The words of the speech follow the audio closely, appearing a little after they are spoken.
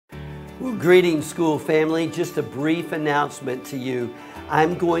Well, greetings, school family. Just a brief announcement to you.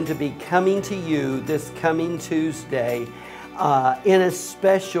 I'm going to be coming to you this coming Tuesday in a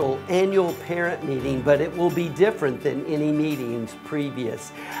special annual parent meeting, but it will be different than any meetings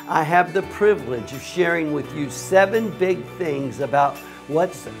previous. I have the privilege of sharing with you 7 big things about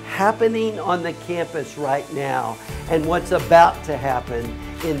what's happening on the campus right now and what's about to happen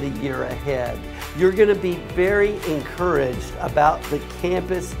in the year ahead. You're going to be very encouraged about the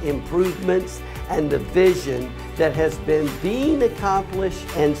campus improvements and the vision that has been being accomplished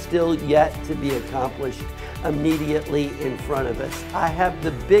and still yet to be accomplished immediately in front of us. I have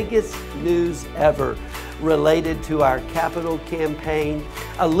the biggest news ever related to our capital campaign,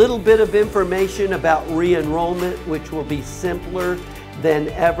 a little bit of information about re-enrollment, which will be simpler than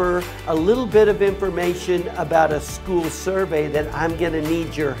ever, a little bit of information about a school survey that I'm going to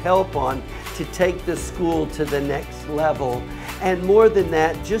need your help on to take the school to the next level. And more than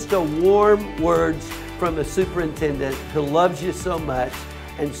that, just a warm words from a superintendent who loves you so much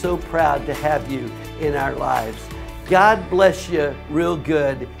and so proud to have you in our lives. God bless you real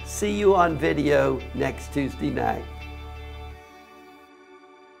good. See you on video next Tuesday night.